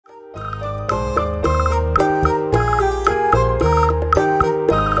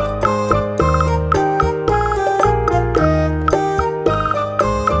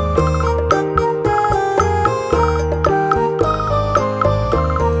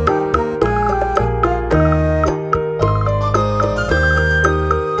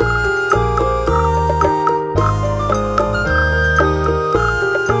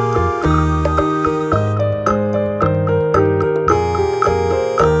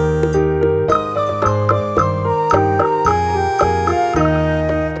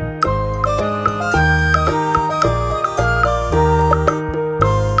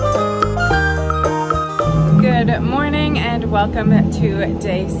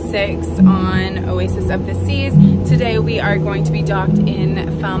6 on Oasis of the Seas. Today we are going to be docked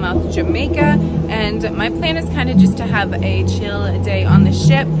in Falmouth, Jamaica, and my plan is kind of just to have a chill day on the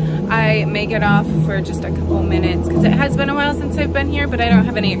ship. I may get off for just a couple minutes because it has been a while since I've been here, but I don't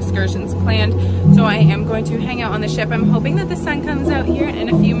have any excursions planned, so I am going to hang out on the ship. I'm hoping that the sun comes out here in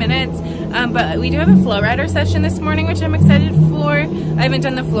a few minutes, but we do have a FlowRider session this morning, which I'm excited for. I haven't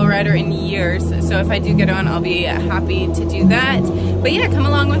done the FlowRider in years, so if I do get on, I'll be happy to do that. But yeah, come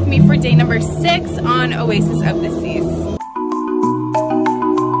along with me for day number 6 on Oasis of the Seas.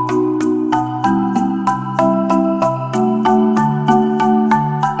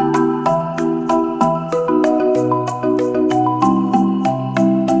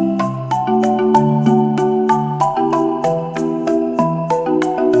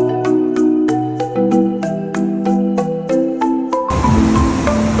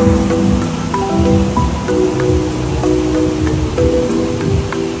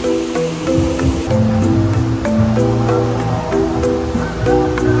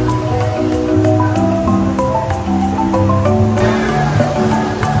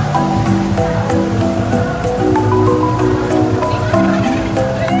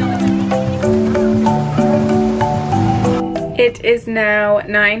 It is now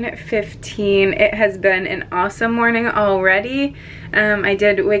 9:15. It has been an awesome morning already. I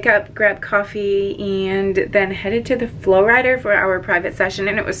did wake up, grab coffee, and then headed to the FlowRider for our private session,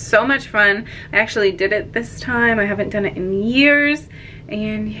 and it was so much fun. I actually did it this time. I haven't done it in years,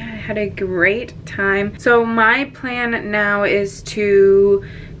 and yeah, I had a great time. So my plan now is to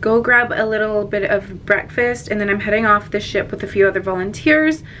go grab a little bit of breakfast, and then I'm heading off the ship with a few other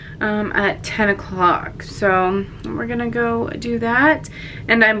volunteers at 10 o'clock. So we're gonna go do that,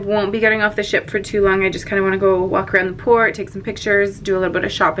 and I won't be getting off the ship for too long. I just kind of want to go walk around the port, take some pictures, do a little bit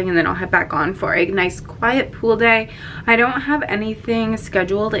of shopping, and then I'll head back on for a nice quiet pool day. I don't have anything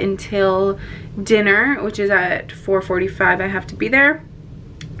scheduled until dinner, which is at 4:45. I have to be there.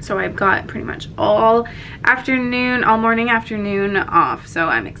 So I've got pretty much all morning, afternoon off. So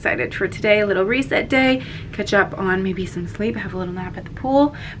I'm excited for today, a little reset day, catch up on maybe some sleep, have a little nap at the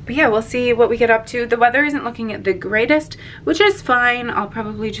pool. But yeah, we'll see what we get up to. The weather isn't looking the greatest, which is fine. I'll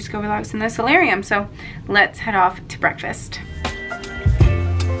probably just go relax in the solarium. So let's head off to breakfast.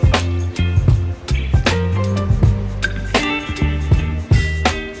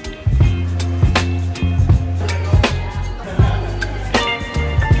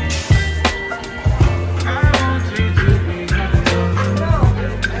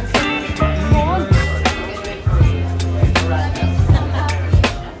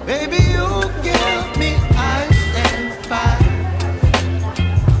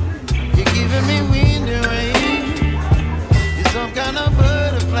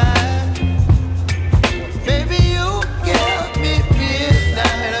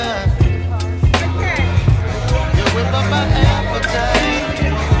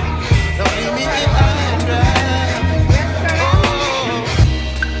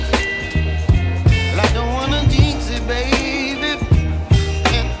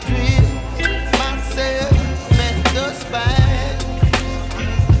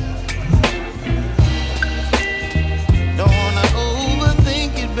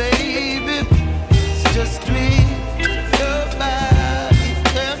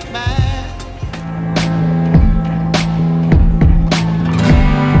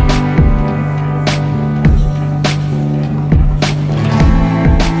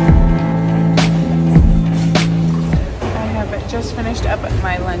 Just finished up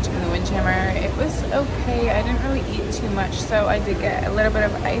my lunch in the Windjammer. It was okay. I didn't really eat too much, so I did get a little bit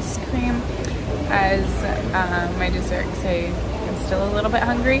of ice cream as my dessert because I'm still a little bit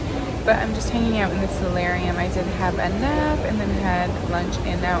hungry, but I'm just hanging out in the solarium. I did have a nap and then had lunch,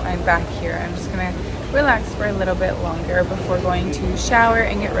 and now I'm back here. I'm just gonna relax for a little bit longer before going to shower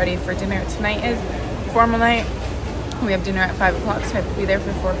and get ready for dinner. Tonight is formal night. We have dinner at 5 o'clock, so I have to be there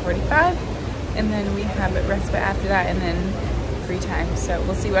for 4:45, and then we have a respite after that, and then free time. So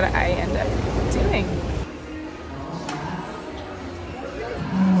we'll see what I end up doing.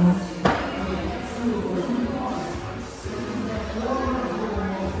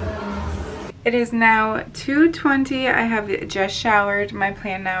 It is now 2:20. I have just showered. My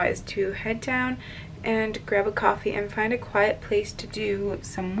plan now is to head down and grab a coffee and find a quiet place to do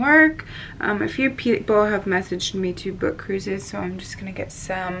some work. A few people have messaged me to book cruises, so I'm just gonna get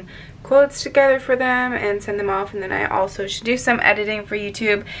some quotes together for them and send them off, and then I also should do some editing for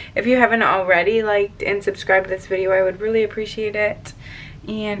YouTube. If you haven't already liked and subscribed to this video, I would really appreciate it.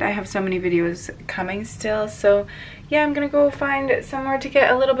 And I have so many videos coming still, so yeah, I'm gonna go find somewhere to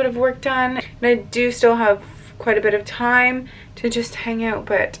get a little bit of work done. And I do still have quite a bit of time to just hang out,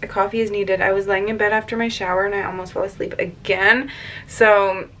 but a coffee is needed. I was laying in bed after my shower and I almost fell asleep again,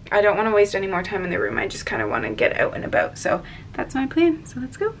 so I don't want to waste any more time in the room. I just kind of want to get out and about, so that's my plan. So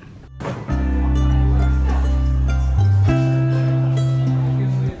let's go.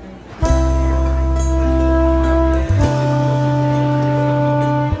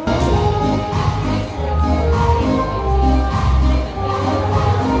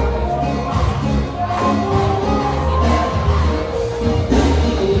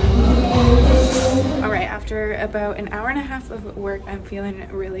 About an hour and a half of work, I'm feeling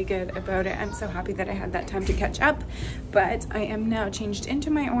really good about it. I'm so happy that I had that time to catch up, but I am now changed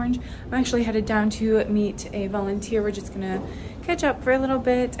into my orange. I'm actually headed down to meet a volunteer. We're just gonna catch up for a little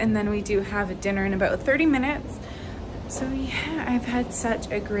bit, and then we do have a dinner in about 30 minutes. So yeah, I've had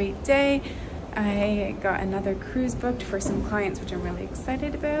such a great day. I got another cruise booked for some clients, which I'm really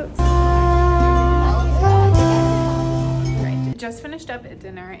excited about. Just finished up at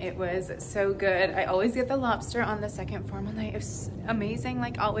dinner. It was so good. I always get the lobster on the second formal night. It was amazing,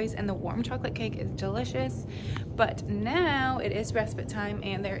 like always, and the warm chocolate cake is delicious. But now it is respite time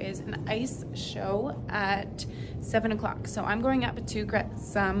and there is an ice show at 7 o'clock. So I'm going up to get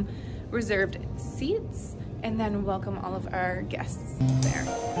some reserved seats and then welcome all of our guests there.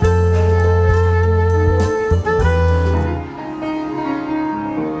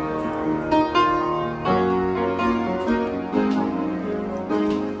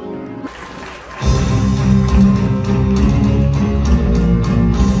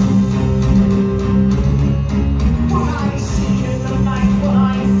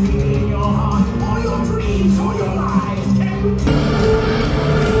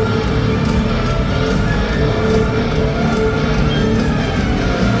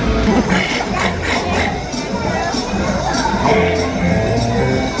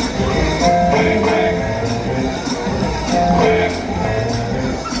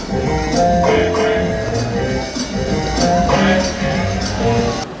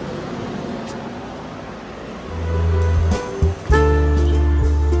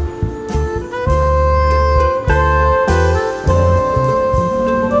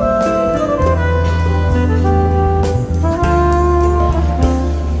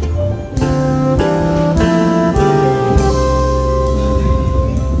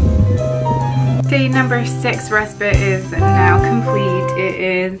 Day number 6 respite is now complete. It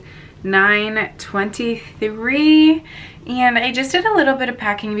is 9:23 and I just did a little bit of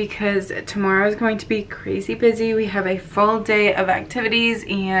packing because tomorrow is going to be crazy busy. We have a full day of activities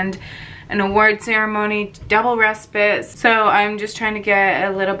and an award ceremony, double respite. So I'm just trying to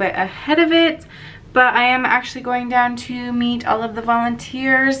get a little bit ahead of it. But I am actually going down to meet all of the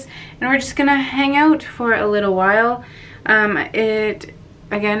volunteers and we're just gonna hang out for a little while. It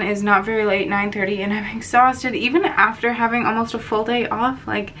again is not very late, 9:30, and I'm exhausted even after having almost a full day off.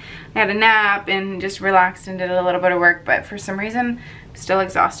 Like, I had a nap and just relaxed and did a little bit of work, but for some reason I'm still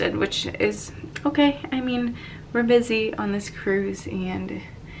exhausted, which is okay. I mean, we're busy on this cruise and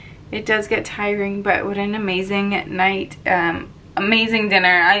it does get tiring, but what an amazing night. Amazing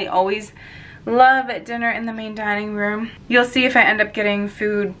dinner. I always love dinner in the main dining room. You'll see if I end up getting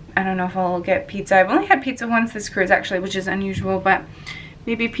food. I don't know if I'll get pizza. I've only had pizza once this cruise actually, which is unusual, but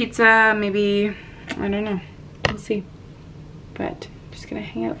maybe pizza, maybe, I don't know, we'll see. But just gonna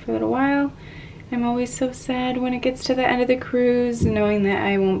hang out for a little while. I'm always so sad when it gets to the end of the cruise, knowing that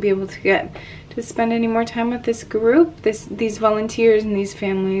I won't be able to get to spend any more time with this group, these volunteers and these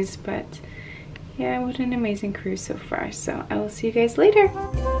families. But yeah, what an amazing cruise so far. So I will see you guys later.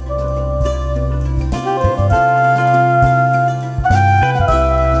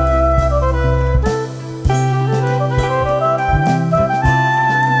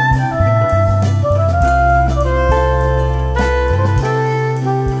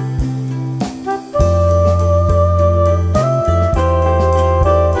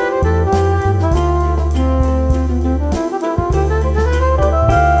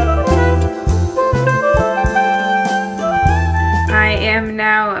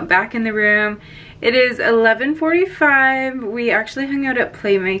 Back in the room. It is 11:45. We actually hung out at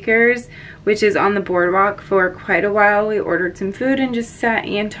Playmakers, which is on the boardwalk, for quite a while. We ordered some food and just sat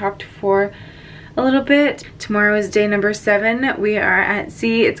and talked for a little bit. Tomorrow is day number 7. We are at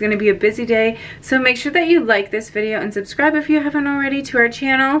sea. It's going to be a busy day, so make sure that you like this video and subscribe if you haven't already to our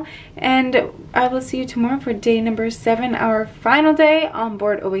channel, and I will see you tomorrow for day number 7, our final day on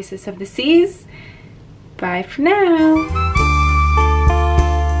board Oasis of the Seas. Bye for now.